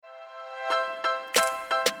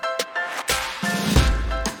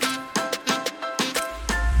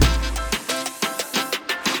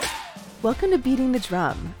Welcome to Beating the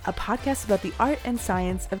Drum, a podcast about the art and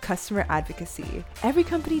science of customer advocacy. Every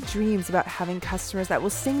company dreams about having customers that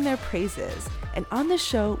will sing their praises, and on this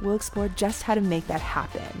show, we'll explore just how to make that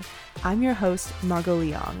happen. I'm your host, Margot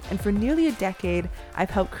Leong, and for nearly a decade,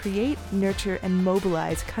 I've helped create, nurture, and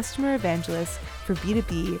mobilize customer evangelists for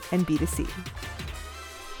B2B and B2C.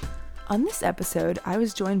 On this episode, I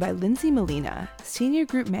was joined by Lindsay Molina, Senior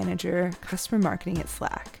Group Manager, Customer Marketing at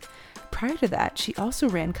Slack. Prior to that, she also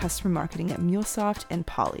ran customer marketing at MuleSoft and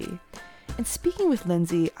Poly. And speaking with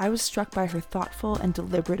Lindsay, I was struck by her thoughtful and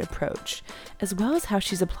deliberate approach, as well as how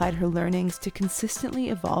she's applied her learnings to consistently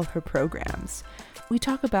evolve her programs. We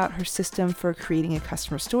talk about her system for creating a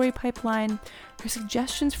customer story pipeline, her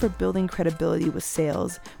suggestions for building credibility with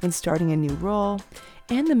sales when starting a new role,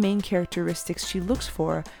 and the main characteristics she looks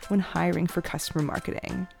for when hiring for customer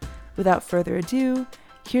marketing. Without further ado,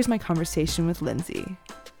 here's my conversation with Lindsay.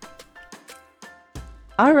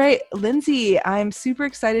 All right, Lindsay, I'm super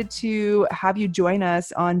excited to have you join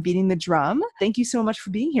us on Beating the Drum. Thank you so much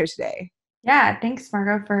for being here today. Yeah, thanks,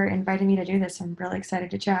 Margot, for inviting me to do this. I'm really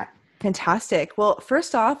excited to chat. Fantastic. Well,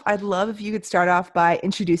 first off, I'd love if you could start off by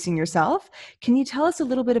introducing yourself. Can you tell us a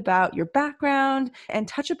little bit about your background and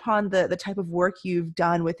touch upon the type of work you've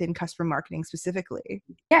done within customer marketing specifically?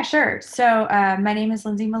 Yeah, sure. So my name is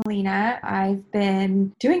Lindsay Molina. I've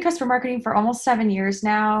been doing customer marketing for almost 7 years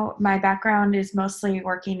now. My background is mostly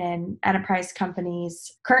working in enterprise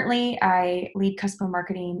companies. Currently, I lead customer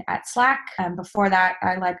marketing at Slack. Before that,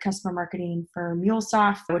 I led customer marketing for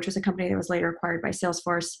MuleSoft, which was a company that was later acquired by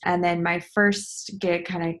Salesforce. And then my first gig,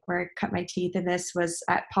 kind of where I cut my teeth in this, was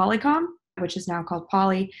at Polycom, which is now called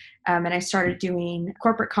Poly. And I started doing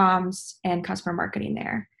corporate comms and customer marketing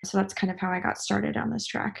there. So that's kind of how I got started on this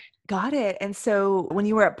track. Got it. And so when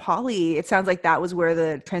you were at Poly, it sounds like that was where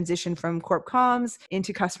the transition from corp comms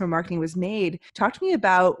into customer marketing was made. Talk to me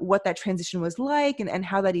about what that transition was like and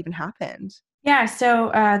how that even happened. Yeah, so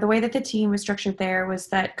the way that the team was structured there was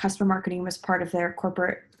that customer marketing was part of their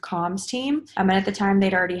corporate comms team. And at the time,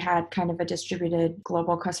 they'd already had kind of a distributed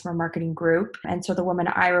global customer marketing group. And so the woman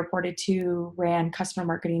I reported to ran customer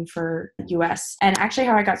marketing for the US. And actually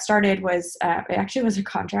how I got started was, it actually was a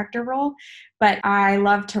contractor role, but I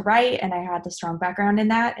love to write and I had the strong background in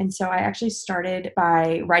that. And so I actually started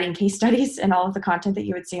by writing case studies and all of the content that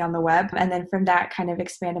you would see on the web. And then from that kind of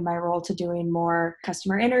expanded my role to doing more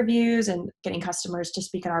customer interviews and getting customers to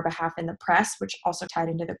speak on our behalf in the press, which also tied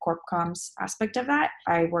into the corp comms aspect of that.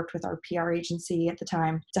 I worked with our PR agency at the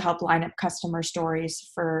time to help line up customer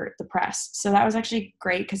stories for the press. So that was actually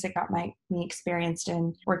great because it got me experienced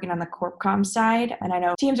in working on the corp comms side. And I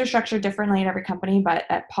know teams are structured differently in every company, but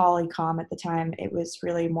at Polycom at the time, it was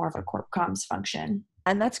really more of a corp comms function.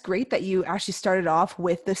 And that's great that you actually started off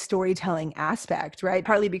with the storytelling aspect, right?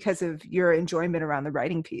 Partly because of your enjoyment around the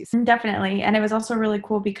writing piece. Definitely. And it was also really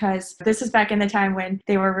cool because this is back in the time when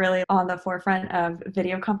they were really on the forefront of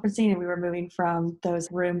video conferencing and we were moving from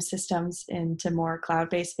those room systems into more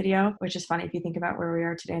cloud-based video, which is funny if you think about where we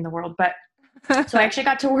are today in the world. But so I actually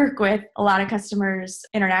got to work with a lot of customers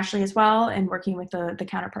internationally as well and working with the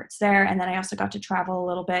counterparts there. And then I also got to travel a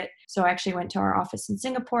little bit. So I actually went to our office in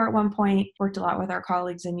Singapore at one point, worked a lot with our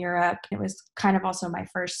colleagues in Europe. It was kind of also my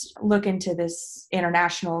first look into this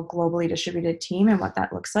international, globally distributed team and what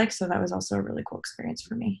that looks like. So that was also a really cool experience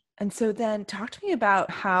for me. And so then talk to me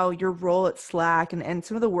about how your role at Slack and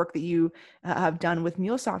some of the work that you have done with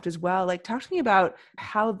MuleSoft as well. Like, talk to me about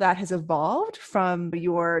how that has evolved from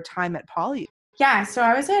your time at Poly. Yeah, so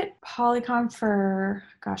I was at Polycom for,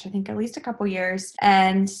 I think at least a couple years,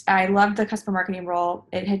 and I loved the customer marketing role.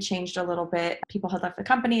 It had changed a little bit. People had left the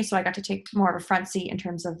company, so I got to take more of a front seat in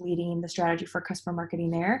terms of leading the strategy for customer marketing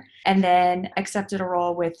there. And then accepted a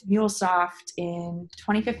role with MuleSoft in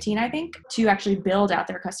 2015, I think, to actually build out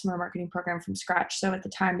their customer marketing program from scratch. So at the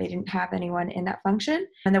time, they didn't have anyone in that function.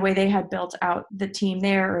 And the way they had built out the team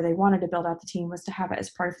there, or they wanted to build out the team, was to have it as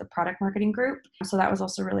part of the product marketing group. So that was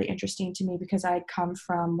also really interesting to me because I'd come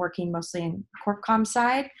from working mostly in corp comm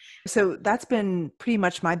side. So that's been pretty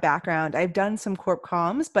much my background. I've done some corp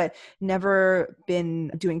comms, but never been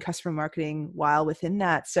doing customer marketing while within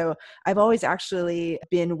that. So I've always actually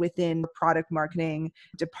been within the product marketing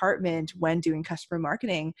department when doing customer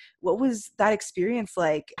marketing. What was that experience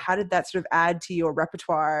like? How did that sort of add to your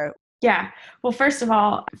repertoire? Yeah. Well, first of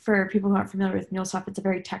all, for people who aren't familiar with MuleSoft, it's a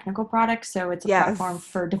very technical product. So it's a platform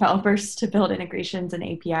for developers to build integrations and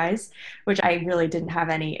APIs, which I really didn't have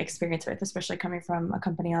any experience with, especially coming from a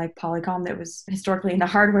company like Polycom that was historically in the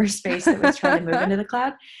hardware space that was trying to move into the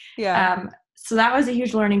cloud. So that was a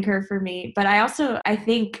huge learning curve for me. But I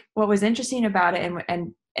think what was interesting about it,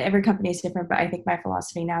 and every company is different, but I think my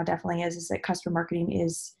philosophy now definitely is that customer marketing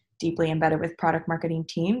is deeply embedded with product marketing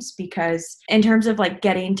teams, because in terms of like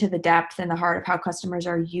getting to the depth and the heart of how customers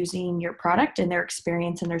are using your product and their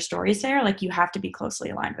experience and their stories there, like you have to be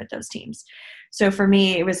closely aligned with those teams. So for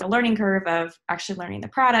me, it was a learning curve of actually learning the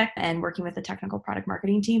product and working with the technical product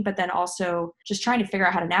marketing team, but then also just trying to figure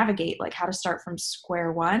out how to navigate, like how to start from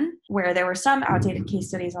square one, where there were some outdated case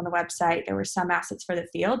studies on the website, there were some assets for the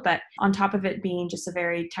field, but on top of it being just a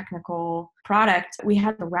very technical product, we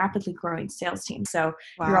had a rapidly growing sales team. So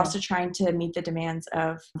you're also trying to meet the demands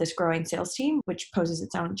of this growing sales team, which poses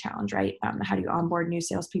its own challenge, right? How do you onboard new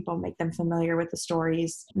salespeople, make them familiar with the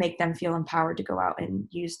stories, make them feel empowered to go out and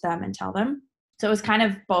use them and tell them? So it was kind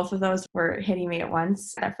of both of those were hitting me at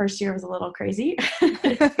once. That first year was a little crazy.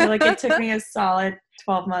 I feel like it took me a solid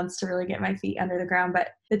 12 months to really get my feet under the ground, but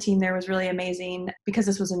the team there was really amazing because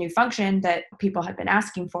this was a new function that people had been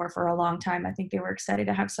asking for a long time. I think they were excited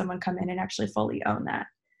to have someone come in and actually fully own that.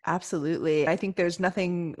 Absolutely. I think there's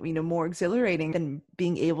nothing, more exhilarating than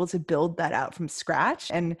being able to build that out from scratch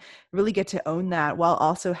and really get to own that while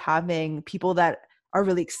also having people that are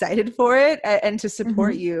really excited for it and to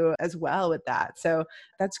support you as well with that. So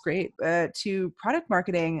that's great. To product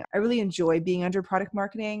marketing, I really enjoy being under product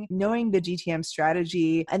marketing, knowing the GTM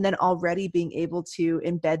strategy, and then already being able to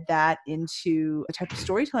embed that into a type of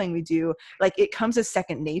storytelling we do. Like it comes as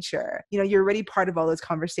second nature. You're already part of all those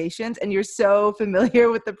conversations and you're so familiar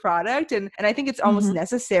with the product. And I think it's almost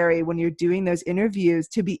necessary when you're doing those interviews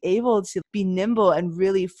to be able to be nimble and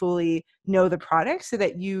really fully know the product so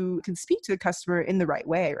that you can speak to the customer in the right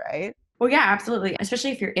way, right? Well, yeah, absolutely.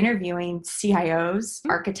 Especially if you're interviewing CIOs,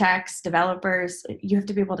 architects, developers, you have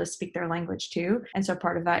to be able to speak their language too. And so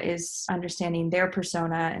part of that is understanding their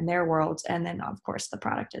persona and their world, and then of course the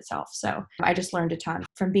product itself. So I just learned a ton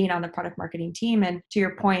from being on the product marketing team. And to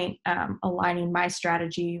your point, aligning my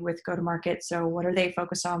strategy with go-to-market. So what are they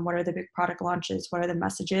focused on? What are the big product launches? What are the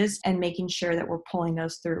messages? And making sure that we're pulling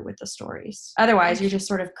those through with the stories. Otherwise, you're just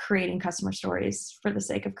sort of creating customer stories for the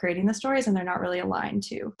sake of creating the stories, and they're not really aligned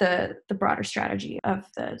to the broader strategy of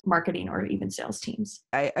the marketing or even sales teams.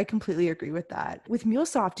 I completely agree with that. With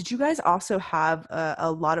MuleSoft, did you guys also have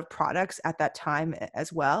a lot of products at that time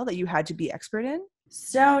as well that you had to be expert in?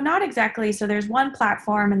 So not exactly. So there's one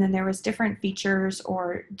platform and then there was different features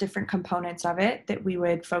or different components of it that we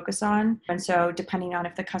would focus on. And so depending on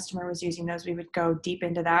if the customer was using those, we would go deep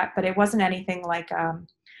into that. But it wasn't anything like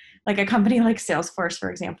a company like Salesforce,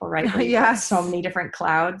 for example, right? Where you've got so many different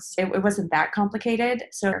clouds. It wasn't that complicated.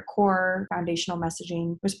 So our core foundational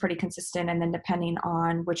messaging was pretty consistent. And then depending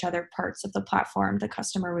on which other parts of the platform the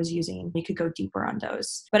customer was using, we could go deeper on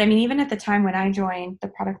those. But I mean, even at the time when I joined the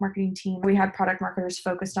product marketing team, we had product marketers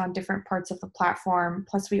focused on different parts of the platform.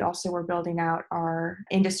 Plus, we also were building out our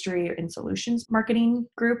industry and solutions marketing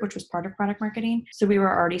group, which was part of product marketing. So we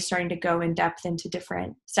were already starting to go in depth into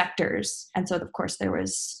different sectors. And so, of course, there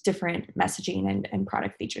was different messaging and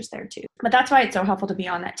product features there too. But that's why it's so helpful to be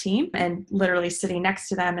on that team and literally sitting next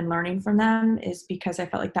to them and learning from them, is because I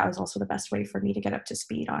felt like that was also the best way for me to get up to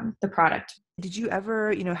speed on the product. Did you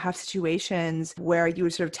ever, have situations where you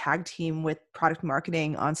would sort of tag team with product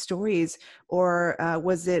marketing on stories, or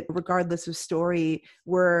was it regardless of story,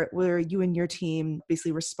 were you and your team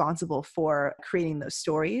basically responsible for creating those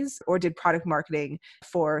stories, or did product marketing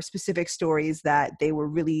for specific stories that they were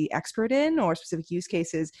really expert in or specific use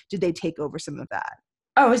cases, did they take over some of that?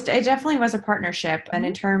 Oh, it definitely was a partnership. And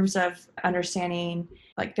in terms of understanding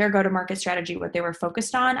like their go-to-market strategy, what they were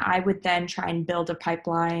focused on, I would then try and build a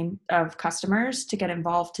pipeline of customers to get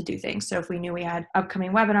involved to do things. So if we knew we had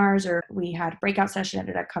upcoming webinars or we had breakout session at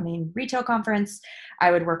an upcoming retail conference,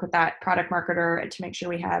 I would work with that product marketer to make sure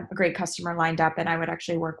we had a great customer lined up. And I would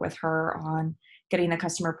actually work with her on getting the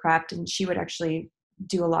customer prepped, and she would actually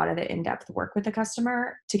do a lot of the in-depth work with the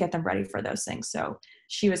customer to get them ready for those things. So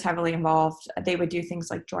she was heavily involved. They would do things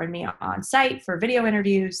like join me on site for video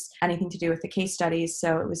interviews, anything to do with the case studies.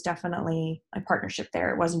 So it was definitely a partnership there.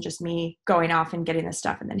 It wasn't just me going off and getting the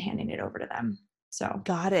stuff and then handing it over to them. So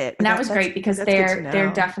got it. And that was great because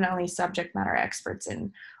they're definitely subject matter experts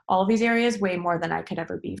in all of these areas, way more than I could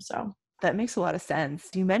ever be. So that makes a lot of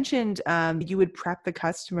sense. You mentioned you would prep the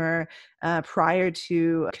customer prior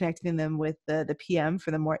to connecting them with the PM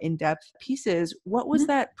for the more in-depth pieces. What was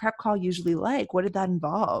that prep call usually like? What did that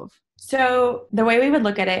involve? So the way we would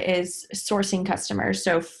look at it is sourcing customers.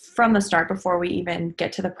 So from the start, before we even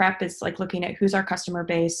get to the prep, is like looking at who's our customer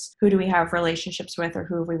base, who do we have relationships with, or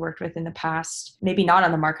who have we worked with in the past, maybe not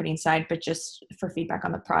on the marketing side, but just for feedback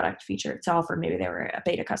on the product feature itself, or maybe they were a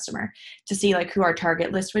beta customer, to see like who our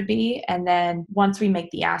target list would be. And then once we make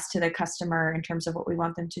the ask to the customer in terms of what we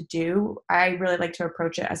want them to do, I really like to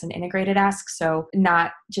approach it as an integrated ask. So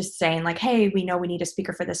not just saying like, hey, we know we need a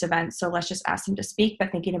speaker for this event, so let's just ask them to speak,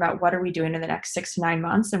 but thinking about what are we doing in the next 6 to 9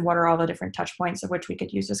 months and what are all the different touch points of which we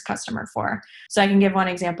could use this customer for. So I can give one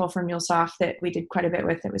example from MuleSoft that we did quite a bit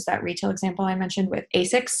with. It was that retail example I mentioned with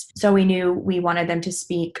ASICS. So we knew we wanted them to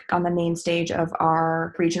speak on the main stage of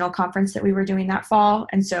our regional conference that we were doing that fall.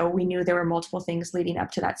 And so we knew there were multiple things leading up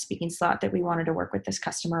to that speaking slot that we wanted to work with this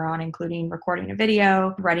customer on, including recording a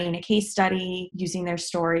video, writing a case study, using their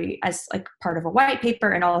story as like part of a white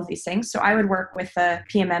paper, and all of these things. So I would work with the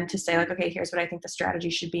PMM to say like, okay, here's what I think the strategy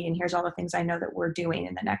should be, and here's all the things I know that we're doing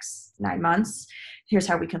in the next 9 months. Here's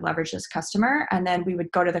how we can leverage this customer. And then we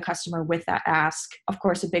would go to the customer with that ask. Of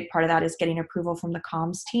course, a big part of that is getting approval from the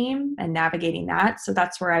comms team and navigating that. So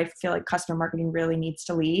that's where I feel like customer marketing really needs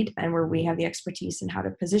to lead, and where we have the expertise in how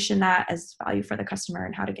to position that as value for the customer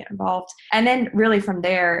and how to get involved. And then really from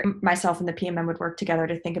there, myself and the PMM would work together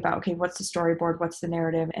to think about, okay, what's the storyboard? What's the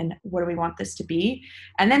narrative? And what do we want this to be?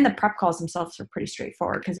 And then the prep calls themselves are pretty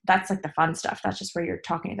straightforward, because that's like the fun stuff. That's just where you're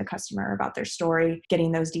talking to the customer about their story,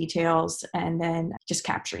 getting those details, and then just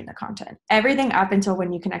capturing the content. Everything up until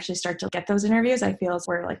when you can actually start to get those interviews, I feel is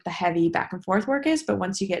where like the heavy back and forth work is. But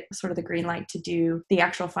once you get sort of the green light to do the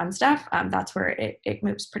actual fun stuff, that's where it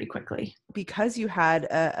moves pretty quickly. Because you had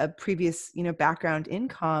a previous, background in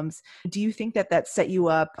comms, do you think that set you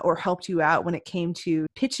up or helped you out when it came to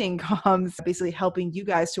pitching comms, basically helping you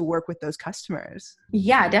guys to work with those customers?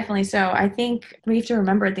 Yeah, definitely. So I think we have to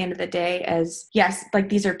remember at the end of the day as, yes, like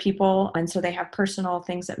these are people. And so they have personal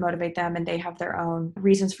things that motivate them, and they have their own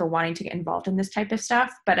reasons for wanting to get involved in this type of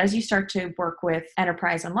stuff. But as you start to work with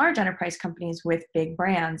enterprise and large enterprise companies with big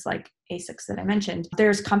brands like ASICS that I mentioned,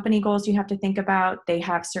 there's company goals you have to think about. They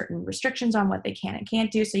have certain restrictions on what they can and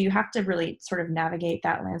can't do. So you have to really sort of navigate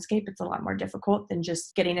that landscape. It's a lot more difficult than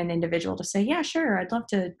just getting an individual to say, yeah, sure, I'd love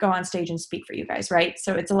to go on stage and speak for you guys, right?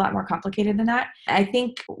 So it's a lot more complicated than that. I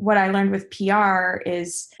think what I learned with PR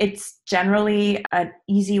is it's generally an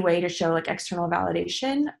easy way to show like external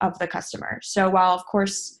validation of the customer. So while of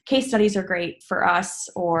course case studies are great for us,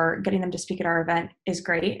 or getting them to speak at our event is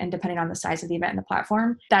great, and depending on the size of the event and the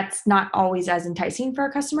platform, that's not always as enticing for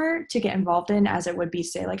a customer to get involved in as it would be,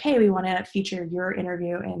 say, like, hey, we want to feature your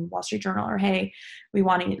interview in Wall Street Journal, or hey, we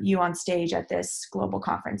want you on stage at this global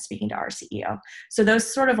conference speaking to our CEO. So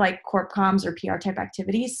those sort of like corp comms or PR type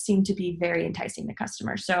activities seem to be very enticing to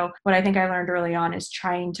customers. So what I think I learned early on is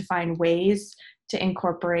trying to find ways to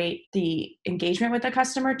incorporate the engagement with the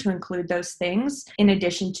customer to include those things in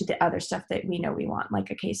addition to the other stuff that we know we want,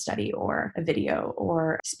 like a case study or a video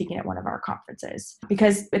or speaking at one of our conferences.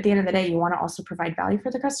 Because at the end of the day, you want to also provide value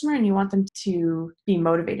for the customer, and you want them to be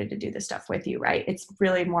motivated to do this stuff with you, right? It's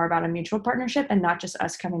really more about a mutual partnership and not just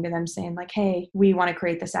us coming to them saying like, hey, we want to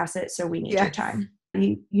create this asset, so we need your time.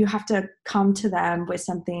 You have to come to them with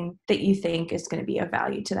something that you think is going to be of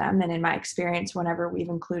value to them. And in my experience, whenever we've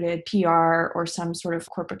included PR or some sort of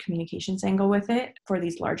corporate communications angle with it for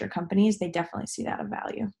these larger companies, they definitely see that of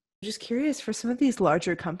value. Just curious, for some of these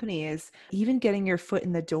larger companies, even getting your foot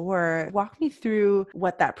in the door, walk me through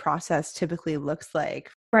what that process typically looks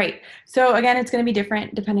like. Right. So again, it's going to be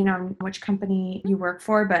different depending on which company you work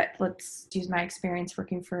for, but let's use my experience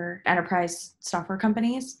working for enterprise software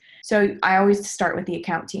companies. So I always start with the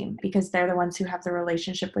account team, because they're the ones who have the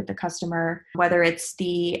relationship with the customer, whether it's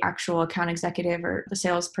the actual account executive or the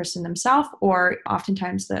salesperson themselves, or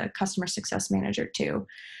oftentimes the customer success manager too.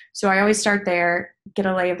 So I always start there, get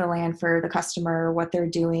a lay of the land for the customer, what they're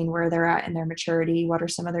doing, where they're at in their maturity, what are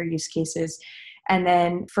some of their use cases. And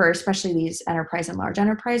then for especially these enterprise and large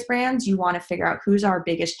enterprise brands, you want to figure out who's our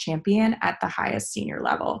biggest champion at the highest senior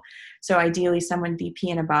level. So ideally someone VP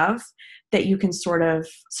and above that you can sort of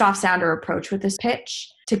soft sound or approach with this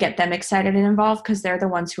pitch to get them excited and involved, because they're the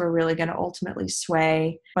ones who are really going to ultimately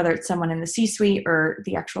sway whether it's someone in the C-suite or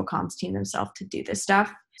the actual comms team themselves to do this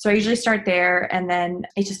stuff. So I usually start there, and then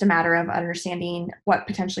it's just a matter of understanding what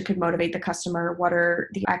potentially could motivate the customer, what are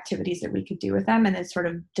the activities that we could do with them, and then sort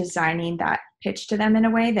of designing that pitch to them in a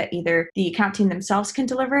way that either the account team themselves can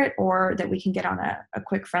deliver it, or that we can get on a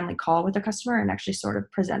quick friendly call with the customer and actually sort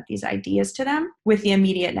of present these ideas to them, with the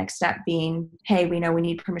immediate next step being, hey, we know we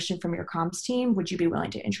need permission from your comms team. Would you be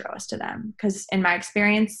willing to intro us to them? Because in my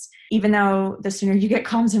experience, even though the sooner you get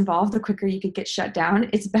comms involved, the quicker you could get shut down.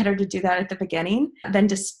 It's better to do that at the beginning than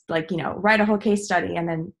just write a whole case study and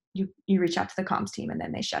then you reach out to the comms team and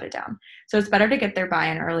then they shut it down. So it's better to get their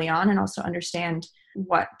buy-in early on and also understand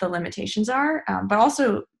what the limitations are. But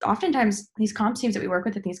also oftentimes these comms teams that we work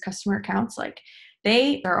with at these customer accounts,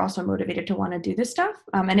 they are also motivated to want to do this stuff.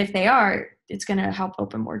 And if they are, it's going to help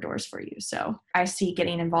open more doors for you. So I see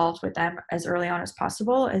getting involved with them as early on as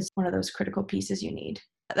possible as one of those critical pieces you need.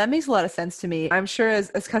 That makes a lot of sense to me. I'm sure as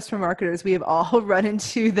customer marketers, we have all run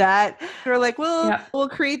into that. We're like, we'll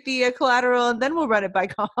create the collateral and then we'll run it by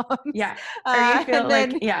comms. Yeah. Or you feel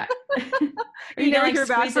then, yeah. you never hear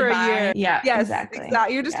back for a year. Yeah, yes, exactly.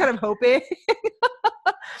 You're just kind of hoping.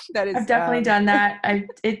 That is, I've definitely done that.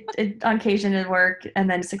 It on occasion at work, and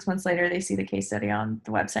then 6 months later they see the case study on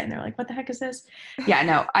the website and they're like, "What the heck is this?" Yeah,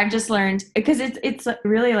 no, I've just learned because it's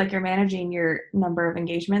really like you're managing your number of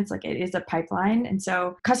engagements. Like it is a pipeline, and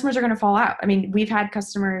so customers are going to fall out. I mean, we've had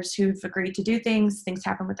customers who've agreed to do things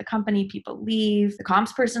happen with the company, people leave, the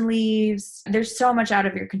comms person leaves. There's so much out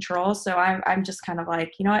of your control. So I'm just kind of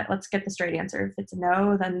like, you know what? Let's get the straight answer. If it's a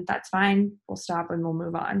no, then that's fine. We'll stop and we'll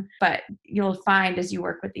move on. But you'll find as you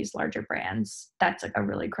work with these larger brands, that's a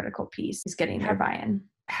really critical piece is getting their buy-in.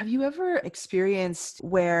 Have you ever experienced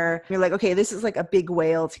where you're like, okay, this is like a big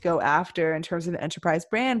whale to go after in terms of an enterprise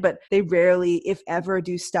brand, but they rarely, if ever,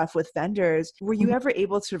 do stuff with vendors? Were you ever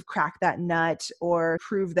able to sort of crack that nut or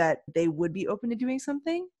prove that they would be open to doing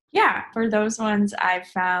something? Yeah, for those ones, I've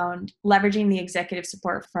found leveraging the executive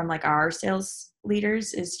support from our sales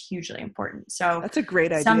leaders is hugely important. So that's a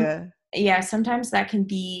great idea. Yeah, sometimes that can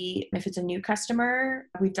be, if it's a new customer,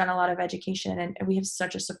 we've done a lot of education and we have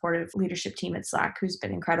such a supportive leadership team at Slack who's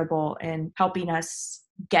been incredible in helping us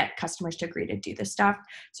get customers to agree to do this stuff.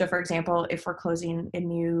 So for example, if we're closing a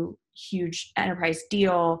new huge enterprise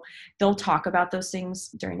deal, they'll talk about those things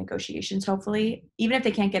during negotiations, hopefully. Even if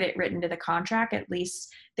they can't get it written into the contract, at least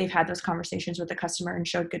they've had those conversations with the customer and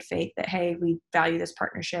showed good faith that, hey, we value this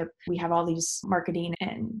partnership. We have all these marketing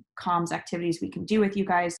and comms activities we can do with you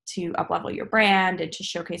guys to up-level your brand and to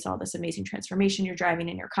showcase all this amazing transformation you're driving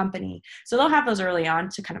in your company. So they'll have those early on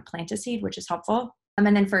to kind of plant a seed, which is helpful. And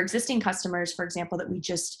then for existing customers, for example, that we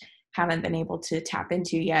just haven't been able to tap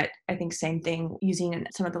into yet, I think same thing, using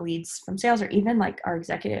some of the leads from sales or even our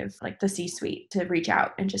executive, the C-suite, to reach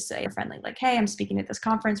out and just say friendly, hey, I'm speaking at this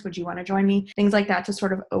conference. Would you want to join me? Things like that to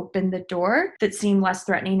sort of open the door that seem less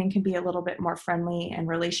threatening and can be a little bit more friendly and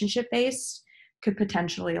relationship based could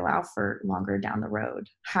potentially allow for longer down the road,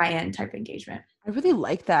 high-end type engagement. I really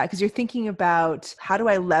like that because you're thinking about how do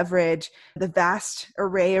I leverage the vast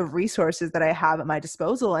array of resources that I have at my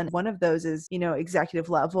disposal. And one of those is, executive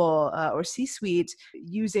level or C-suite,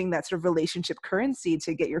 using that sort of relationship currency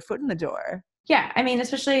to get your foot in the door. Yeah, I mean,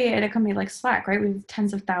 especially at a company like Slack, right? We have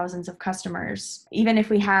tens of thousands of customers. Even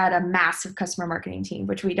if we had a massive customer marketing team,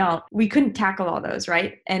 which we don't, we couldn't tackle all those,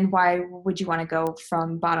 right? And why would you want to go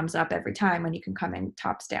from bottoms up every time when you can come in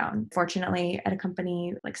tops down? Fortunately, at a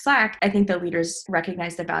company like Slack, I think the leaders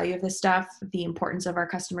recognize the value of this stuff, the importance of our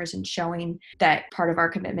customers, and showing that part of our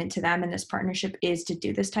commitment to them in this partnership is to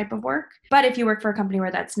do this type of work. But if you work for a company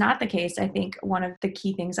where that's not the case, I think one of the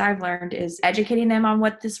key things I've learned is educating them on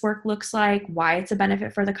what this work looks like, why it's a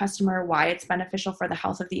benefit for the customer, why it's beneficial for the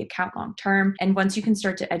health of the account long term. And once you can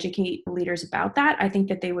start to educate leaders about that, I think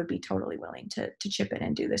that they would be totally willing to chip in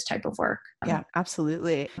and do this type of work. Yeah,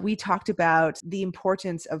 absolutely. We talked about the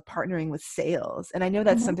importance of partnering with sales. And I know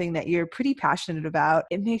that's something that you're pretty passionate about.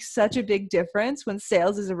 It makes such a big difference when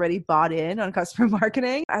sales is already bought in on customer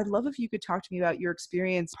marketing. I'd love if you could talk to me about your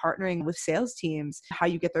experience partnering with sales teams, how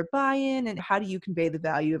you get their buy-in, and how do you convey the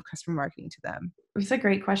value of customer marketing to them? It's a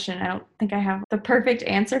great question. I don't think I have the perfect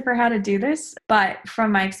answer for how to do this, but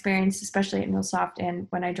from my experience, especially at MuleSoft and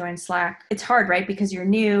when I joined Slack, it's hard, right? Because you're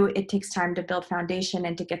new, it takes time to build foundation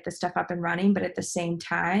and to get this stuff up and running. But at the same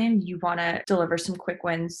time, you want to deliver some quick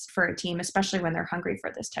wins for a team, especially when they're hungry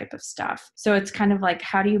for this type of stuff. So it's kind of like,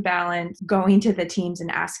 how do you balance going to the teams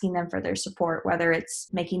and asking them for their support, whether it's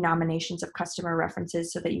making nominations of customer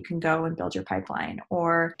references so that you can go and build your pipeline,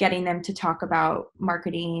 or getting them to talk about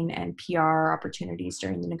marketing and PR opportunities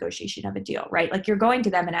during the negotiation of a deal, right? You're going to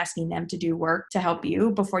them and asking them to do work to help you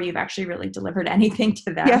before you've actually really delivered anything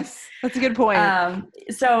to them. Yes, that's a good point.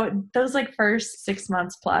 So those first 6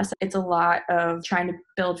 months plus, it's a lot of trying to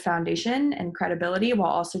build foundation and credibility while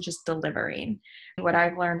also just delivering. What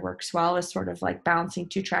I've learned works well is sort of balancing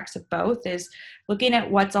two tracks of both, is looking at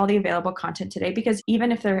what's all the available content today, because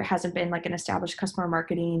even if there hasn't been an established customer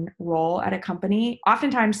marketing role at a company,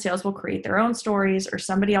 oftentimes sales will create their own stories or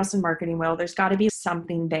somebody else in marketing will. There's got to be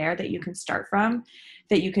something there that you can start from,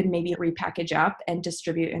 that you can maybe repackage up and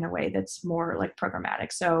distribute in a way that's more like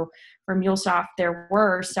programmatic. So for MuleSoft, there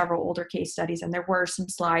were several older case studies and there were some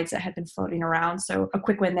slides that had been floating around. So a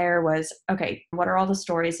quick win there was, okay, what are all the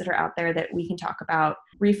stories that are out there that we can talk about,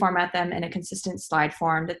 reformat them in a consistent slide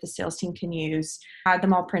form that the sales team can use, add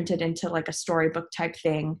them all printed into like a storybook type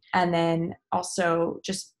thing, and then also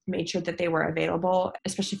just made sure that they were available,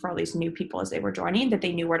 especially for all these new people as they were joining, that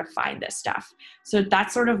they knew where to find this stuff. So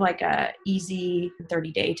that's sort of like a easy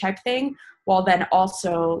 30-day type thing, while then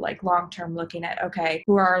also like long-term looking at, okay,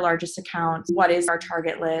 who are our largest accounts? What is our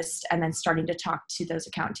target list? And then starting to talk to those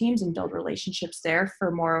account teams and build relationships there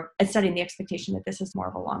for more, and setting the expectation that this is more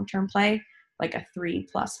of a long-term play, like a 3+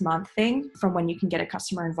 month thing from when you can get a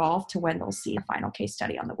customer involved to when they'll see a final case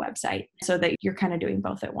study on the website, so that you're kind of doing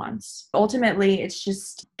both at once. Ultimately, it's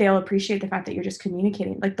just, they'll appreciate the fact that you're just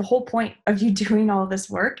communicating. Like the whole point of you doing all of this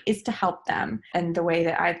work is to help them. And the way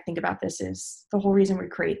that I think about this is the whole reason we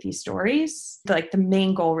create these stories, like the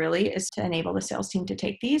main goal really is to enable the sales team to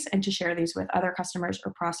take these and to share these with other customers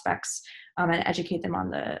or prospects, and educate them on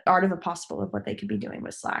the art of the possible of what they could be doing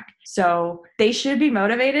with Slack. So they should be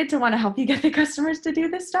motivated to want to help you get the customers to do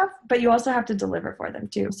this stuff, but you also have to deliver for them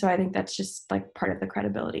too. So I think that's just like part of the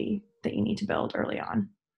credibility that you need to build early on.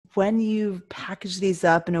 When you package these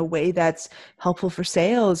up in a way that's helpful for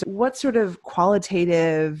sales, what sort of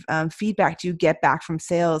qualitative feedback do you get back from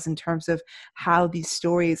sales in terms of how these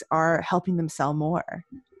stories are helping them sell more?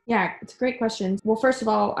 Yeah, it's a great question. Well, first of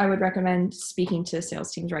all, I would recommend speaking to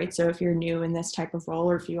sales teams, right? So if you're new in this type of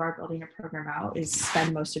role, or if you are building a program out, is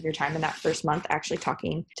spend most of your time in that first month actually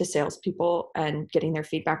talking to salespeople and getting their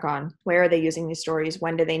feedback on where are they using these stories,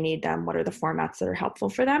 when do they need them, what are the formats that are helpful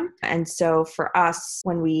for them. And so for us,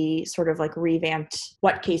 when we sort of like revamped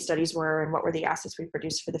what case studies were and what were the assets we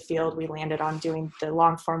produced for the field, we landed on doing the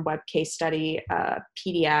long form web case study,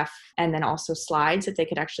 PDF, and then also slides that they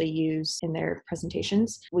could actually use in their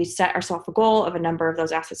presentations. We set ourselves a goal of a number of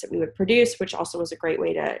those assets that we would produce, which also was a great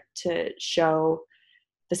way to show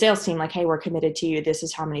the sales team, like, hey, we're committed to you. This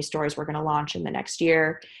is how many stories we're going to launch in the next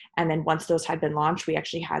year. And then once those had been launched, we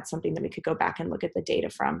actually had something that we could go back and look at the data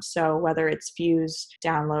from. So whether it's views,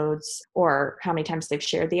 downloads, or how many times they've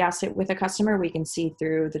shared the asset with a customer, we can see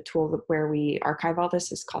through the tool where we archive all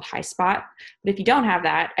this. Is called HighSpot. But if you don't have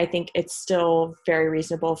that, I think it's still very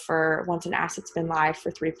reasonable for once an asset's been live for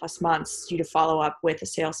 3+ months, you to follow up with the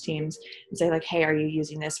sales teams and say like, hey, are you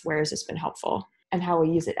using this? Where has this been helpful? And how we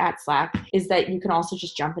use it at Slack is that you can also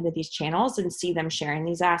just jump into these channels and see them sharing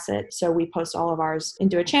these assets. So we post all of ours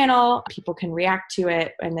into a channel, people can react to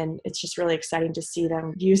it, and then it's just really exciting to see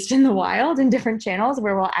them used in the wild in different channels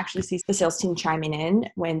where we'll actually see the sales team chiming in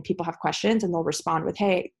when people have questions, and they'll respond with,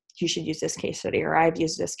 hey, you should use this case study, or I've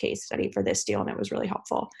used this case study for this deal and it was really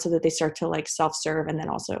helpful, so that they start to like self-serve and then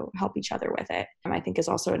also help each other with it. And I think is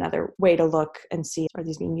also another way to look and see, are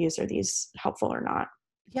these being used? Are these helpful or not?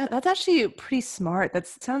 Yeah, that's actually pretty smart. That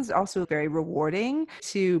sounds also very rewarding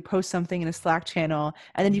to post something in a Slack channel,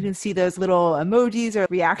 and then you can see those little emojis or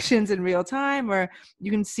reactions in real time, or you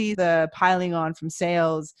can see the piling on from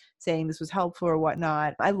sales saying this was helpful or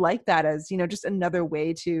whatnot. I like that as, just another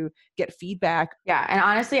way to get feedback. Yeah. And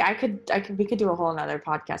honestly, we could do a whole nother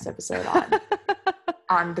podcast episode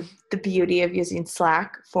on the beauty of using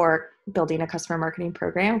Slack for building a customer marketing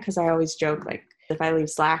program. Cause I always joke, like, if I leave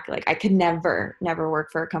Slack, like I could never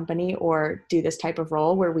work for a company or do this type of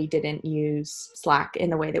role where we didn't use Slack in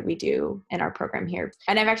the way that we do in our program here.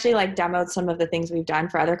 And I've actually like demoed some of the things we've done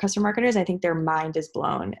for other customer marketers. I think their mind is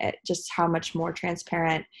blown at just how much more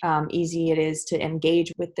transparent, easy it is to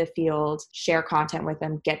engage with the field, share content with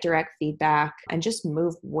them, get direct feedback, and just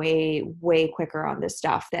move way, way quicker on this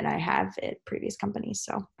stuff than I have at previous companies.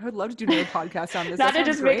 So I would love to do another podcast on this. Not to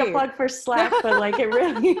just make a plug for Slack, but like it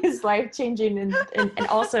really is life-changing. And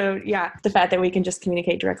also, yeah, the fact that we can just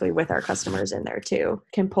communicate directly with our customers in there too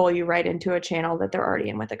can pull you right into a channel that they're already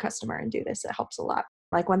in with a customer and do this. It helps a lot.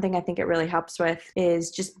 Like one thing I think it really helps with is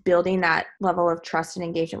just building that level of trust and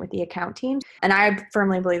engagement with the account teams. And I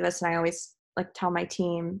firmly believe this, and I always like tell my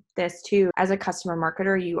team this too. As a customer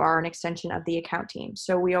marketer, you are an extension of the account team.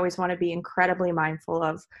 So we always want to be incredibly mindful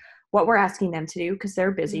of what we're asking them to do because they're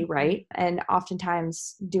busy, right? And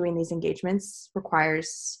oftentimes doing these engagements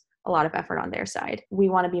requires a lot of effort on their side. We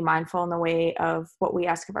want to be mindful in the way of what we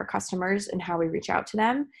ask of our customers and how we reach out to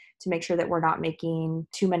them to make sure that we're not making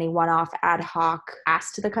too many one-off ad hoc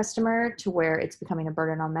asks to the customer to where it's becoming a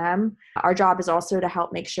burden on them. Our job is also to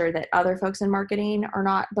help make sure that other folks in marketing are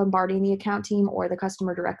not bombarding the account team or the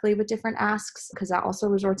customer directly with different asks, because that also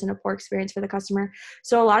results in a poor experience for the customer.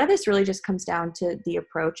 So a lot of this really just comes down to the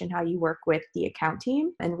approach and how you work with the account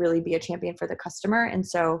team and really be a champion for the customer. And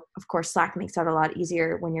so, of course, Slack makes that a lot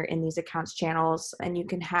easier when you're in these accounts channels and you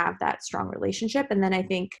can have that strong relationship. And then I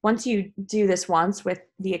think once you do this once with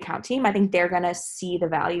the account team, I think they're going to see the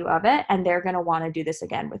value of it and they're going to want to do this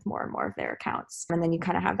again with more and more of their accounts. And then you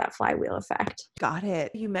kind of have that flywheel effect. Got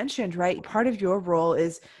it. You mentioned, right, part of your role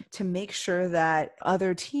is to make sure that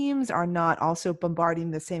other teams are not also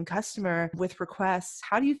bombarding the same customer with requests.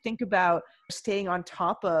 How do you think about staying on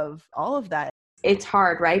top of all of that? It's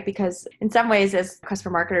hard, right? Because in some ways, as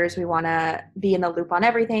customer marketers, we want to be in the loop on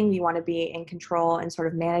everything. We want to be in control and sort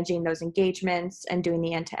of managing those engagements and doing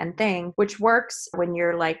the end-to-end thing, which works when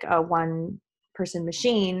you're like a one-person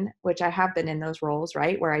machine, which I have been in those roles,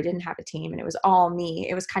 right? Where I didn't have a team and it was all me.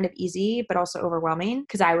 It was kind of easy, but also overwhelming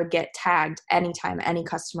because I would get tagged anytime any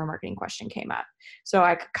customer marketing question came up. So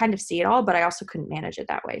I could kind of see it all, but I also couldn't manage it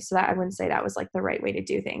that way. So that I wouldn't say that was like the right way to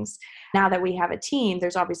do things. Now that we have a team,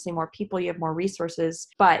 there's obviously more people, you have more resources,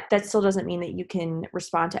 but that still doesn't mean that you can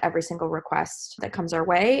respond to every single request that comes our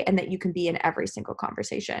way and that you can be in every single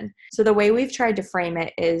conversation. So the way we've tried to frame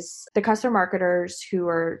it is the customer marketers who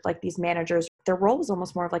are like these managers, their role is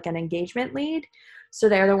almost more of like an engagement lead. So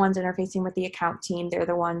they're the ones interfacing with the account team. They're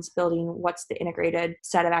the ones building what's the integrated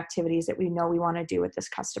set of activities that we know we want to do with this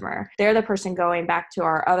customer. They're the person going back to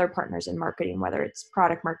our other partners in marketing, whether it's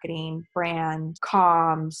product marketing, brand,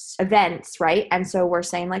 comms, events, right? And so we're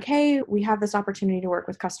saying like, hey, we have this opportunity to work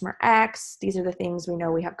with customer X. These are the things we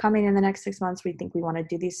know we have coming in the next 6 months. We think we want to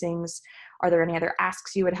do these things. Are there any other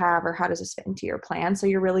asks you would have, or how does this fit into your plan? So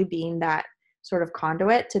you're really being that sort of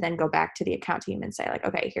conduit to then go back to the account team and say like,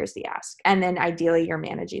 okay, here's the ask. And then ideally you're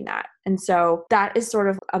managing that. And so that is sort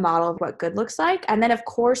of a model of what good looks like. And then of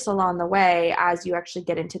course, along the way, as you actually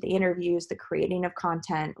get into the interviews, the creating of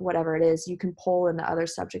content, whatever it is, you can pull in the other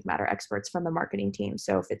subject matter experts from the marketing team.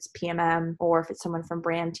 So if it's PMM or if it's someone from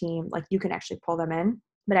brand team, like you can actually pull them in.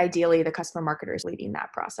 But ideally, the customer marketer is leading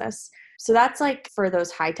that process. So that's like for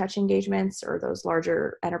those high touch engagements or those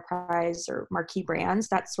larger enterprise or marquee brands,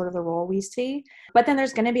 that's sort of the role we see. But then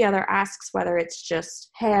there's going to be other asks, whether it's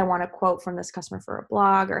just, hey, I want a quote from this customer for a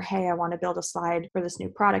blog, or hey, I want to build a slide for this new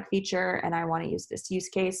product feature and I want to use this use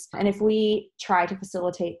case. And if we try to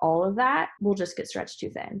facilitate all of that, we'll just get stretched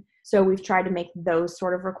too thin. So we've tried to make those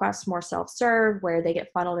sort of requests more self-serve, where they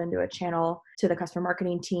get funneled into a channel to the customer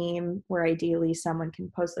marketing team, where ideally someone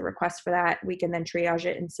can post the request for that. We can then triage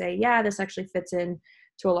it and say, yeah, this actually fits in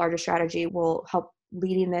to a larger strategy. We'll help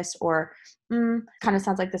leading this, or kind of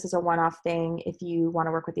sounds like this is a one-off thing. If you want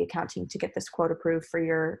to work with the account team to get this quote approved for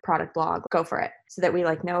your product blog, go for it. So that we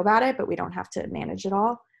like know about it, but we don't have to manage it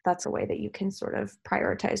all. That's a way that you can sort of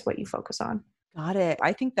prioritize what you focus on. Got it.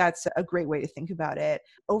 I think that's a great way to think about it.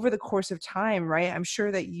 Over the course of time, right? I'm sure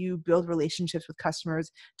that you build relationships with customers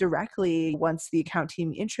directly once the account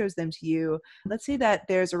team intros them to you. Let's say that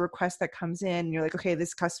there's a request that comes in and you're like, okay,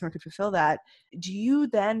 this customer could fulfill that. Do you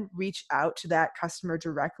then reach out to that customer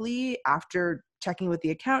directly after checking with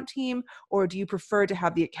the account team, or do you prefer to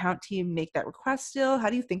have the account team make that request still? How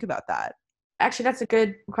do you think about that? Actually, that's a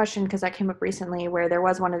good question, because that came up recently where there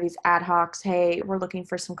was one of these ad hocs. Hey, we're looking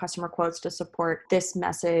for some customer quotes to support this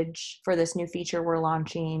message for this new feature we're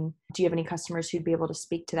launching. Do you have any customers who'd be able to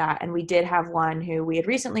speak to that? And we did have one who we had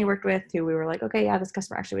recently worked with, who we were like, okay, yeah, this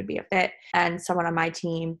customer actually would be a fit. And someone on my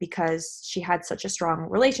team, because she had such a strong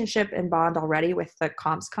relationship and bond already with the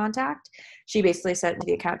comms contact, she basically said to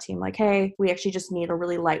the account team, like, hey, we actually just need a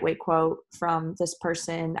really lightweight quote from this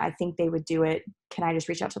person. I think they would do it. Can I just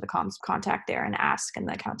reach out to the comms contact there and ask? And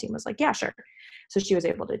the account team was like, yeah, sure. So she was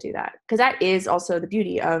able to do that. Because that is also the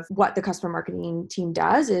beauty of what the customer marketing team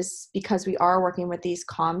does, is because we are working with these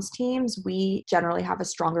comms teams, we generally have a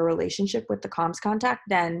stronger relationship with the comms contact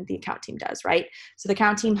than the account team does, right? So the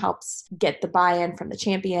account team helps get the buy-in from the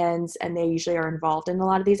champions, and they usually are involved in a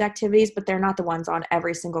lot of these activities, but they're not the ones on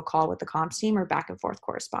every single call with the comms team or back and forth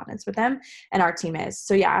correspondence with them. And our team is.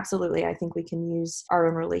 So yeah, absolutely. I think we can use our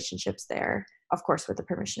own relationships there, of course, with the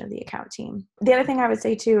permission of the account team. The other thing I would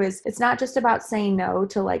say too is it's not just about saying no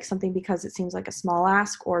to like something because it seems like a small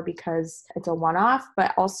ask or because it's a one-off,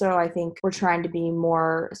 but also I think we're trying to be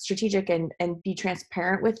more strategic and be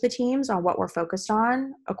transparent with the teams on what we're focused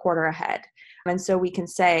on a quarter ahead. And so we can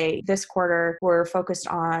say this quarter, we're focused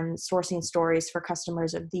on sourcing stories for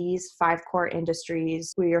customers of these 5 core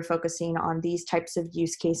industries. We are focusing on these types of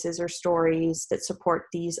use cases or stories that support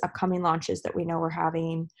these upcoming launches that we know we're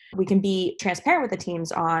having. We can be transparent with the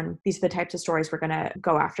teams on these are the types of stories we're going to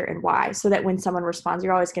go after and why, so that when someone responds,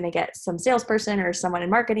 you're always going to get some salesperson or someone in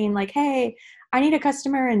marketing like, hey, I need a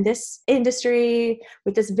customer in this industry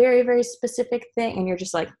with this very, very specific thing. And you're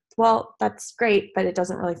just like, well, that's great, but it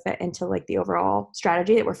doesn't really fit into like the overall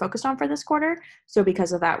strategy that we're focused on for this quarter. So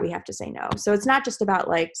because of that, we have to say no. So it's not just about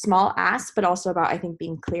like small asks, but also about, I think,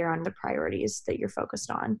 being clear on the priorities that you're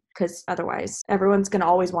focused on, because otherwise everyone's going to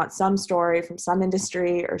always want some story from some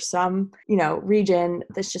industry or some, region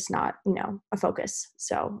that's just not, a focus.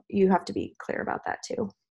 So you have to be clear about that too.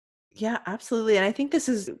 Yeah, absolutely. And I think this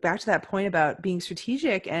is back to that point about being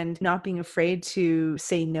strategic and not being afraid to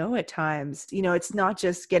say no at times. It's not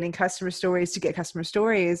just getting customer stories to get customer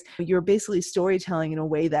stories. You're basically storytelling in a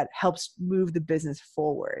way that helps move the business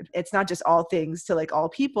forward. It's not just all things to like all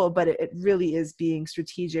people, but it really is being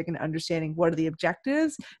strategic and understanding what are the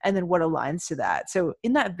objectives and then what aligns to that. So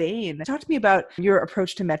in that vein, talk to me about your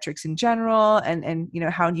approach to metrics in general and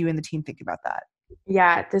how you and the team think about that.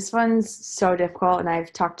 Yeah, this one's so difficult, and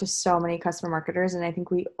I've talked to so many customer marketers, and I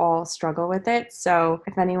think we all struggle with it. So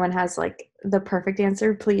if anyone has like the perfect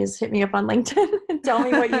answer, please hit me up on LinkedIn and tell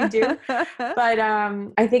me what you do. But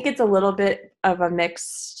I think it's a little bit of a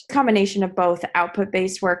mixed combination of both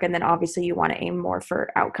output-based work, and then obviously you want to aim more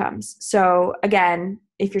for outcomes. So again,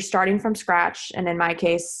 if you're starting from scratch, and in my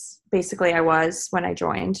case, basically I was when I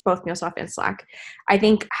joined both MuleSoft and Slack, I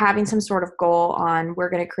think having some sort of goal on we're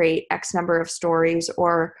going to create X number of stories,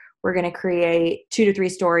 or we're going to create 2 to 3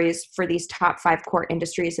 stories for these top 5 core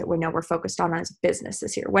industries that we know we're focused on as a business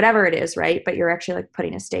this year, whatever it is, right? But you're actually like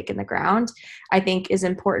putting a stake in the ground, I think is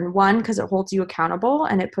important. One, because it holds you accountable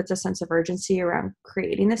and it puts a sense of urgency around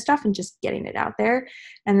creating this stuff and just getting it out there.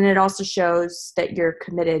 And then it also shows that you're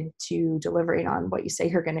committed to delivering on what you say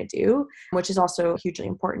you're going to do, which is also hugely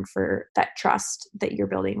important for that trust that you're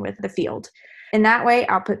building with the field. In that way,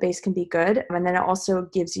 output-based can be good. And then it also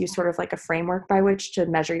gives you sort of like a framework by which to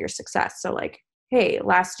measure your success. So like, hey,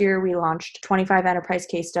 last year we launched 25 enterprise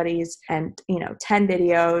case studies and, 10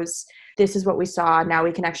 videos. This is what we saw. Now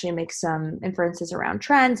we can actually make some inferences around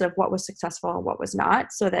trends of what was successful and what was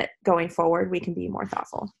not, so that going forward, we can be more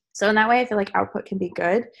thoughtful. So in that way, I feel like output can be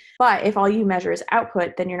good. But if all you measure is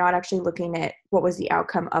output, then you're not actually looking at what was the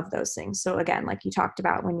outcome of those things. So again, like you talked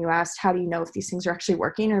about when you asked, how do you know if these things are actually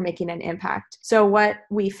working or making an impact? So what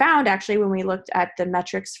we found actually when we looked at the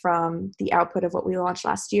metrics from the output of what we launched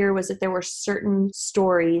last year was that there were certain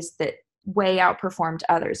stories that way outperformed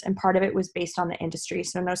others. And part of it was based on the industry.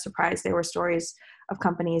 So no surprise, there were stories of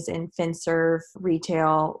companies in FinServ,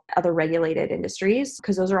 retail, other regulated industries,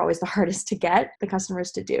 because those are always the hardest to get the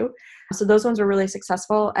customers to do. So those ones were really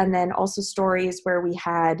successful. And then also stories where we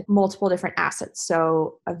had multiple different assets.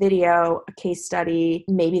 So a video, a case study,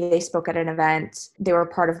 maybe they spoke at an event, they were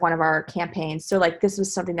part of one of our campaigns. So like this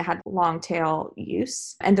was something that had long tail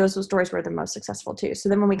use. And those stories were the most successful too. So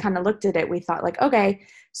then when we kind of looked at it, we thought like, okay,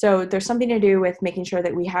 so there's something to do with making sure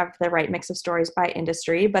that we have the right mix of stories by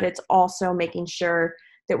industry, but it's also making sure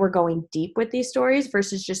that we're going deep with these stories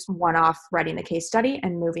versus just one-off writing the case study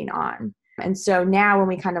and moving on. And so now when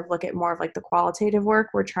we kind of look at more of like the qualitative work,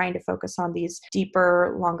 we're trying to focus on these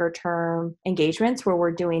deeper, longer term engagements where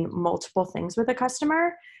we're doing multiple things with a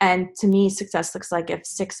customer. And to me, success looks like if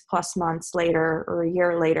 6+ months later or a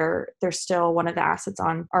year later, there's still one of the assets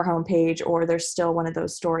on our homepage, or there's still one of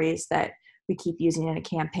those stories that we keep using in a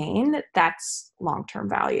campaign, that's long-term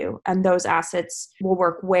value. And those assets will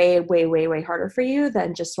work way, way, way, way harder for you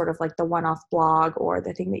than just sort of like the one-off blog or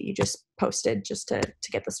the thing that you just posted just to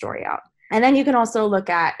get the story out. And then you can also look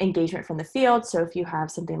at engagement from the field. So if you have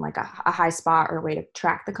something like a high spot or a way to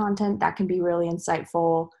track the content, that can be really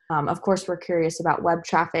insightful. Of course, we're curious about web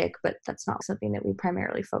traffic, but that's not something that we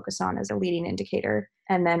primarily focus on as a leading indicator.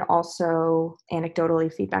 And then also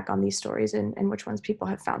anecdotally feedback on these stories and which ones people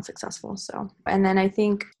have found successful. So, and then I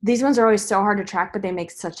think these ones are always so hard to track, but they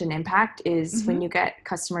make such an impact is when you get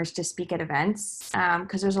customers to speak at events,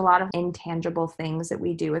 because there's a lot of intangible things that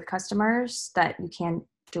we do with customers that you can't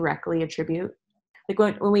directly attribute. Like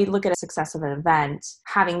when we look at a success of an event,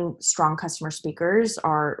 having strong customer speakers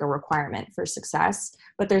are a requirement for success,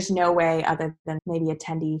 but there's no way other than maybe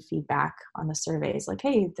attendee feedback on the surveys like,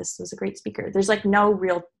 hey, this was a great speaker. There's like no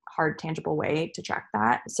real hard, tangible way to track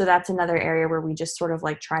that. So that's another area where we just sort of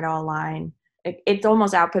like try to align. It's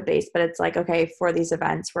almost output based, but it's like, okay, for these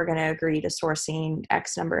events, we're going to agree to sourcing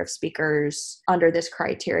X number of speakers under this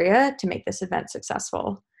criteria to make this event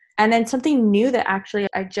successful. And then something new that actually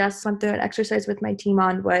I just went through an exercise with my team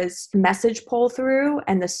on was message pull through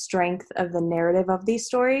and the strength of the narrative of these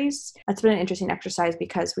stories. That's been an interesting exercise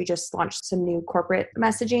because we just launched some new corporate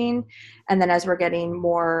messaging. And then as we're getting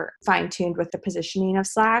more fine-tuned with the positioning of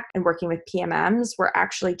Slack and working with PMMs, we're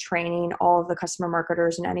actually training all of the customer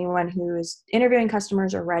marketers and anyone who is interviewing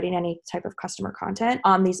customers or writing any type of customer content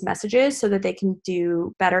on these messages so that they can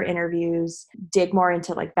do better interviews, dig more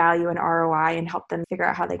into like value and ROI and help them figure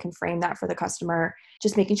out how they can frame that for the customer.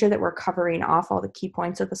 Just making sure that we're covering off all the key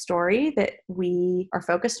points of the story that we are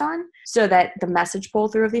focused on so that the message pull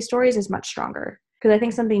through of these stories is much stronger. Because I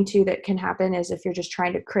think something too that can happen is if you're just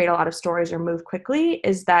trying to create a lot of stories or move quickly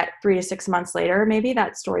is that 3 to 6 months later, maybe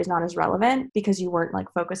that story is not as relevant because you weren't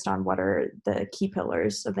like focused on what are the key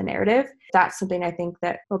pillars of the narrative. That's something I think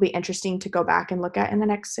that will be interesting to go back and look at in the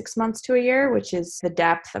next 6 months to a year, which is the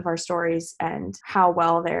depth of our stories and how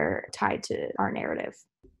well they're tied to our narrative.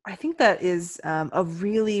 I think that is a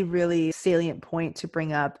really, really salient point to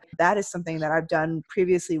bring up. That is something that I've done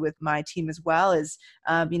previously with my team as well is,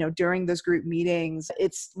 during those group meetings,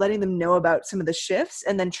 it's letting them know about some of the shifts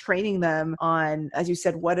and then training them on, as you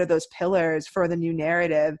said, what are those pillars for the new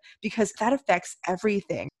narrative, because that affects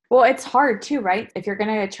everything. Well, it's hard too, right? If you're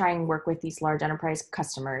going to try and work with these large enterprise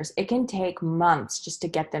customers, it can take months just to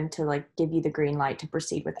get them to like give you the green light to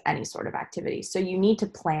proceed with any sort of activity. So you need to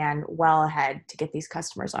plan well ahead to get these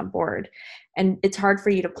customers on board. And it's hard for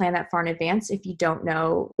you to plan that far in advance if you don't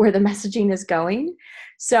know where the messaging is going.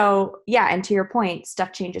 So yeah, and to your point,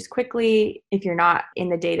 stuff changes quickly. If you're not in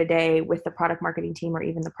the day-to-day with the product marketing team or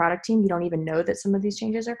even the product team, you don't even know that some of these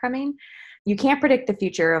changes are coming. You can't predict the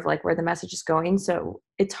future of like where the message is going. So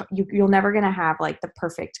you're never going to have like the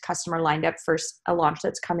perfect customer lined up for a launch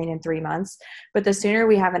that's coming in 3 months. But the sooner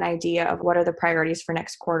we have an idea of what are the priorities for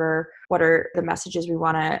next quarter, what are the messages we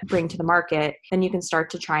want to bring to the market, then you can start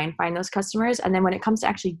to try and find those customers. And then when it comes to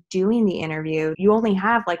actually doing the interview, you only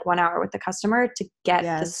have like 1 hour with the customer to get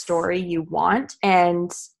the story you want.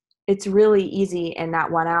 And it's really easy in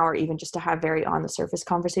that 1 hour, even just to have very on the surface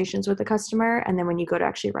conversations with the customer. And then when you go to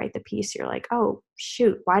actually write the piece, you're like, oh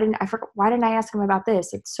shoot, why didn't I ask them about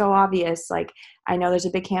this? It's so obvious. Like, I know there's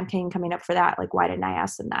a big campaign coming up for that. Like, why didn't I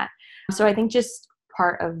ask them that? So I think just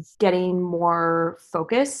part of getting more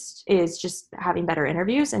focused is just having better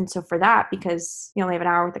interviews. And so for that, because you only have an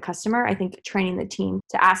hour with the customer, I think training the team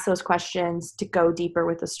to ask those questions, to go deeper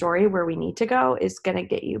with the story where we need to go is going to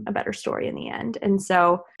get you a better story in the end. And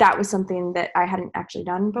so that was something that I hadn't actually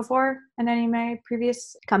done before in any of my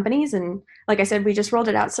previous companies. And like I said, we just rolled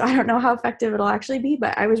it out. So I don't know how effective it'll actually be,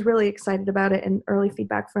 but I was really excited about it. And early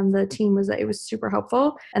feedback from the team was that it was super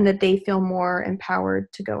helpful and that they feel more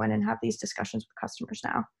empowered to go in and have these discussions with customers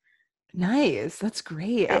now. Nice. That's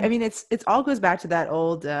great. Yeah. I mean, it's all goes back to that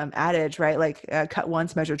old adage, right? Like cut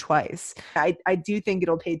once, measure twice. I do think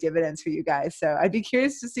it'll pay dividends for you guys. So I'd be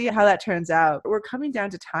curious to see how that turns out. We're coming down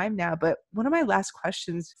to time now, but one of my last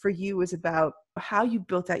questions for you was about how you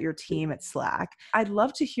built out your team at Slack. I'd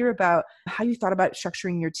love to hear about how you thought about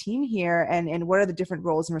structuring your team here and what are the different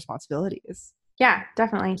roles and responsibilities. Yeah,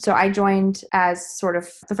 definitely. So I joined as sort of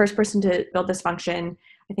the first person to build this function.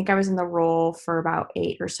 I think I was in the role for about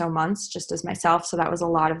 8 or so months just as myself. So that was a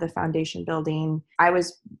lot of the foundation building. I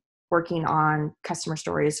was working on customer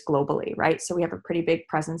stories globally, right? So we have a pretty big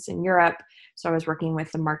presence in Europe. So I was working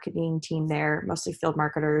with the marketing team there, mostly field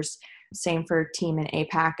marketers. Same for team in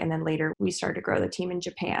APAC. And then later we started to grow the team in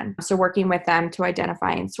Japan. So working with them to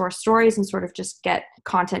identify and source stories and sort of just get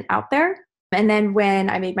content out there. And then when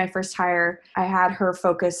I made my first hire, I had her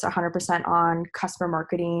focus 100% on customer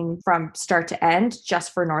marketing from start to end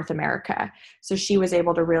just for North America. So she was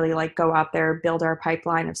able to really like go out there, build our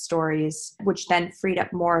pipeline of stories, which then freed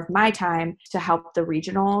up more of my time to help the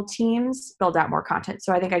regional teams build out more content.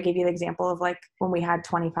 So I think I gave you the example of like when we had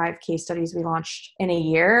 25 case studies we launched in a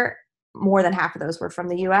year, more than half of those were from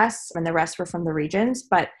the US and the rest were from the regions,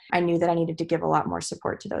 but I knew that I needed to give a lot more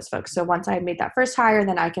support to those folks. So once I made that first hire,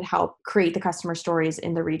 then I could help create the customer stories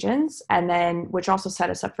in the regions, and then which also set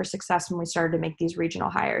us up for success when we started to make these regional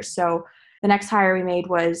hires. So the next hire we made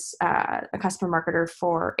was a customer marketer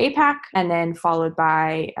for APAC, and then followed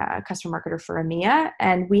by a customer marketer for EMEA.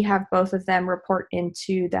 And we have both of them report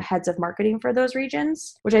into the heads of marketing for those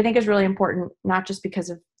regions, which I think is really important, not just because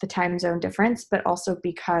of the time zone difference, but also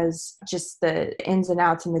because just the ins and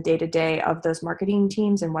outs and the day-to-day of those marketing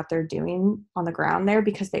teams and what they're doing on the ground there,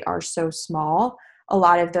 because they are so small. a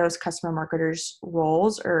lot of those customer marketers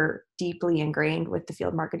roles are deeply ingrained with the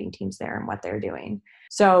field marketing teams there and what they're doing.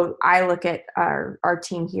 So I look at our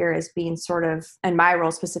team here as being sort of, and my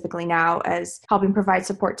role specifically now, as helping provide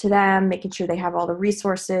support to them, making sure they have all the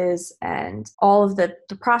resources and all of the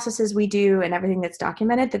processes we do and everything that's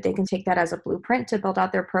documented, that they can take that as a blueprint to build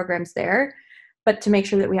out their programs there. But to make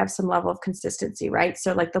sure that we have some level of consistency, right?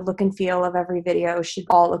 So like the look and feel of every video should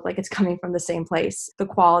all look like it's coming from the same place. The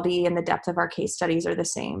quality and the depth of our case studies are the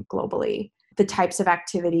same globally. The types of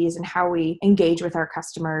activities and how we engage with our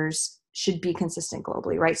customers should be consistent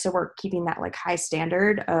globally, right? So we're keeping that like high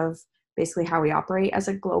standard of basically how we operate as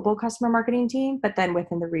a global customer marketing team. But then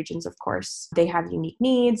within the regions, of course, they have unique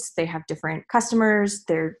needs. They have different customers.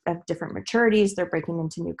 They're of different maturities. They're breaking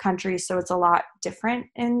into new countries. So it's a lot different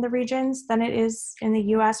in the regions than it is in the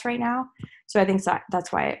US right now. So I think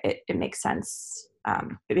that's why it makes sense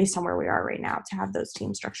based on where we are right now to have those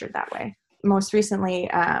teams structured that way. Most recently,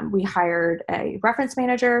 we hired a reference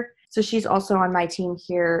manager. So she's also on my team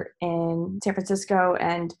here in San Francisco,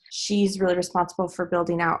 and she's really responsible for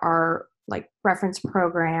building out our like reference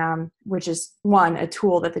program, which is a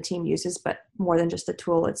tool that the team uses, but more than just a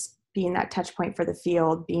tool, it's being that touch point for the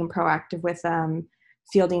field, being proactive with them,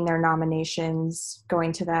 fielding their nominations,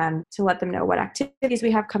 going to them to let them know what activities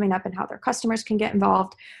we have coming up and how their customers can get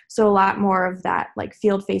involved. So a lot more of that like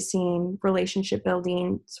field facing, relationship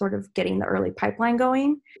building, sort of getting the early pipeline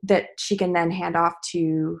going that she can then hand off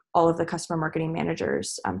to all of the customer marketing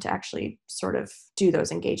managers to actually sort of do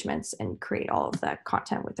those engagements and create all of that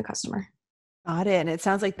content with the customer. Got it. And it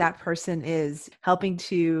sounds like that person is helping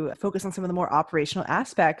to focus on some of the more operational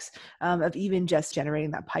aspects of even just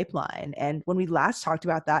generating that pipeline. And when we last talked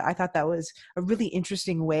about that, I thought that was a really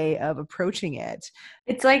interesting way of approaching it.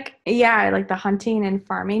 It's like, yeah, like the hunting and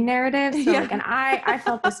farming narrative. So Yeah. like, and I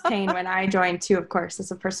felt this pain when I joined too, of course,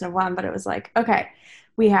 as a person of one, but it was like, okay,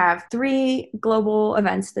 we have 3 global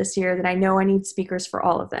events this year that I know I need speakers for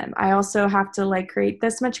all of them. I also have to like create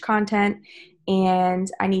this much content and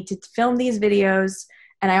I need to film these videos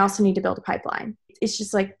and I also need to build a pipeline. It's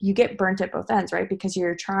just like you get burnt at both ends, right? Because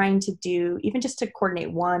you're trying to do, even just to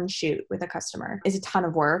coordinate one shoot with a customer is a ton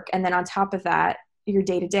of work. And then on top of that, your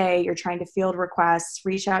day-to-day, you're trying to field requests,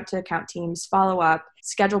 reach out to account teams, follow up,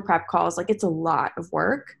 schedule prep calls. Like it's a lot of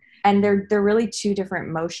work. And they're really 2 different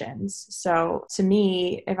motions. So to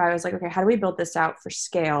me, if I was like, okay, how do we build this out for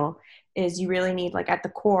scale? Is you really need like at the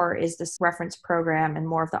core is this reference program and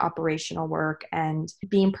more of the operational work and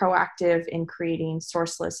being proactive in creating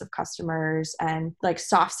source lists of customers and like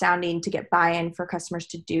soft sounding to get buy-in for customers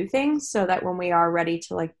to do things so that when we are ready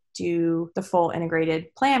to like do the full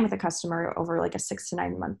integrated plan with a customer over like a 6 to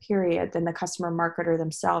 9 month period, then the customer marketer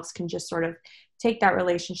themselves can just sort of take that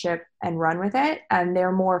relationship and run with it. And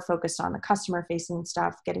they're more focused on the customer facing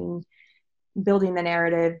stuff, building the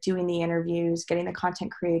narrative, doing the interviews, getting the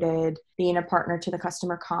content created, being a partner to the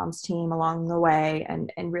customer comms team along the way,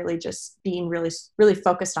 and really just being really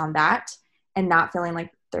focused on that and not feeling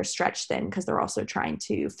like they're stretched thin because they're also trying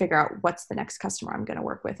to figure out what's the next customer I'm going to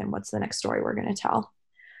work with and what's the next story we're going to tell.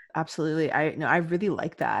 Absolutely. I really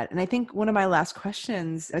like that. And I think one of my last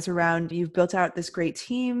questions is around, you've built out this great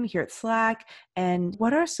team here at Slack. And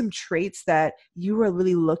what are some traits that you were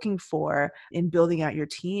really looking for in building out your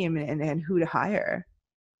team and who to hire?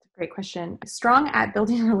 Great question. Strong at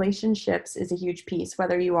building relationships is a huge piece,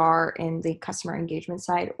 whether you are in the customer engagement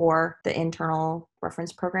side or the internal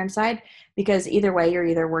reference program side, because either way, you're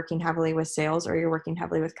either working heavily with sales or you're working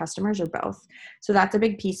heavily with customers or both. So that's a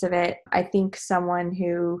big piece of it. I think someone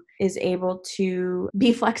who is able to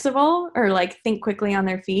be flexible or like think quickly on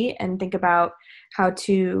their feet and think about how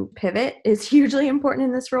to pivot is hugely important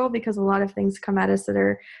in this role because a lot of things come at us that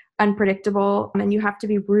are unpredictable, and you have to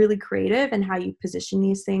be really creative in how you position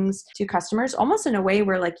these things to customers, almost in a way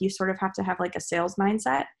where like you sort of have to have like a sales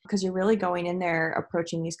mindset because you're really going in there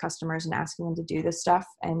approaching these customers and asking them to do this stuff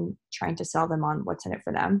and trying to sell them on what's in it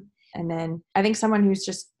for them. And then I think someone who's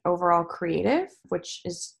just overall creative, which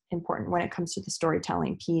is important when it comes to the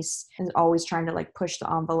storytelling piece, and always trying to like push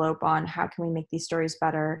the envelope on how can we make these stories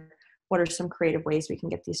better, what are some creative ways we can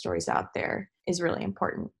get these stories out there, is really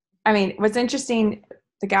important. I mean, what's interesting,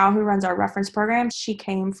 the gal who runs our reference program, she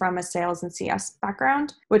came from a sales and CS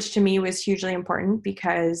background, which to me was hugely important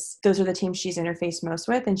because those are the teams she's interfaced most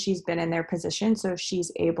with and she's been in their position. So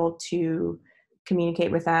she's able to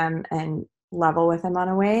communicate with them and level with them on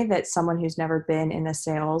a way that someone who's never been in a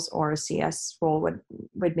sales or a CS role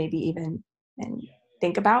would maybe even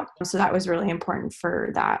think about. So that was really important for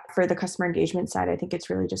that. For the customer engagement side, I think it's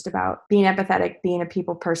really just about being empathetic, being a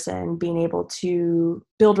people person, being able to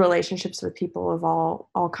build relationships with people of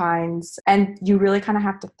all kinds. And you really kind of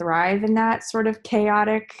have to thrive in that sort of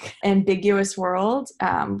chaotic, ambiguous world,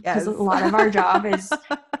 because a lot of our job is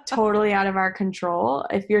totally out of our control.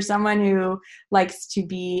 If you're someone who likes to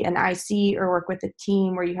be an IC or work with a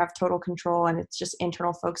team where you have total control and it's just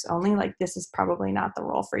internal folks only, like this is probably not the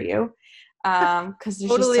role for you. Because there's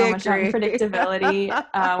totally just so much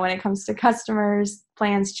unpredictability when it comes to customers,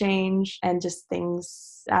 plans change, and just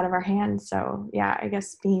things out of our hands. So yeah, I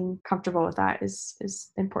guess being comfortable with that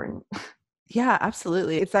is important. Yeah,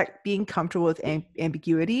 absolutely. It's like being comfortable with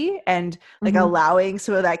ambiguity and like allowing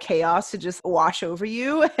some of that chaos to just wash over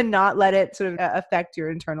you and not let it sort of affect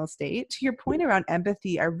your internal state. To your point around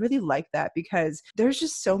empathy, I really like that because there's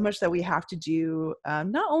just so much that we have to do,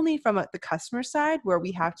 not only from the customer side where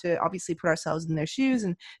we have to obviously put ourselves in their shoes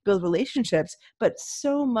and build relationships, but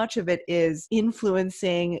so much of it is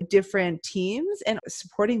influencing different teams and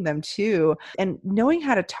supporting them too. And knowing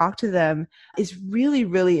how to talk to them is really,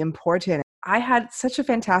 really important. I had such a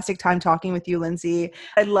fantastic time talking with you, Lindsay.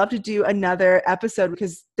 I'd love to do another episode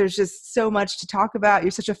because there's just so much to talk about. You're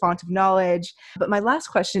such a font of knowledge. But my last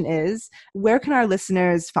question is, where can our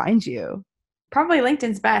listeners find you? Probably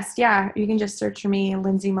LinkedIn's best. Yeah, you can just search for me,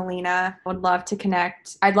 Lindsay Molina. I would love to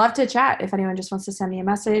connect. I'd love to chat. If anyone just wants to send me a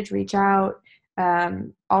message, reach out.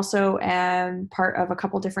 Also am part of a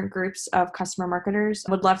couple different groups of customer marketers.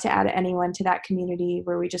 Would love to add anyone to that community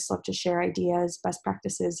where we just love to share ideas, best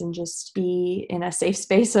practices, and just be in a safe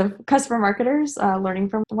space of customer marketers learning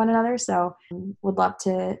from one another. So would love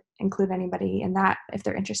to include anybody in that if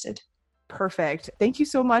they're interested. Perfect. Thank you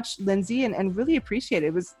so much, Lindsay, and really appreciate it.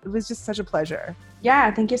 It was just such a pleasure. Yeah,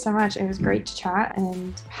 thank you so much. It was great to chat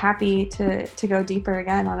and happy to go deeper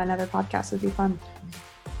again on another podcast. It would be fun.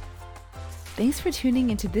 Thanks for tuning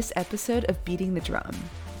into this episode of Beating the Drum.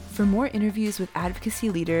 For more interviews with advocacy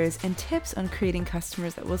leaders and tips on creating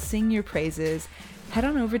customers that will sing your praises, head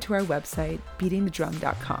on over to our website,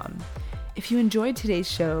 beatingthedrum.com. If you enjoyed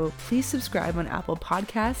today's show, please subscribe on Apple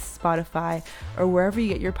Podcasts, Spotify, or wherever you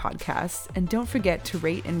get your podcasts, and don't forget to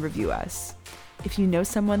rate and review us. If you know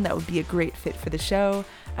someone that would be a great fit for the show,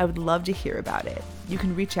 I would love to hear about it. You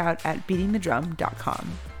can reach out at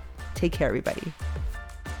beatingthedrum.com. Take care, everybody.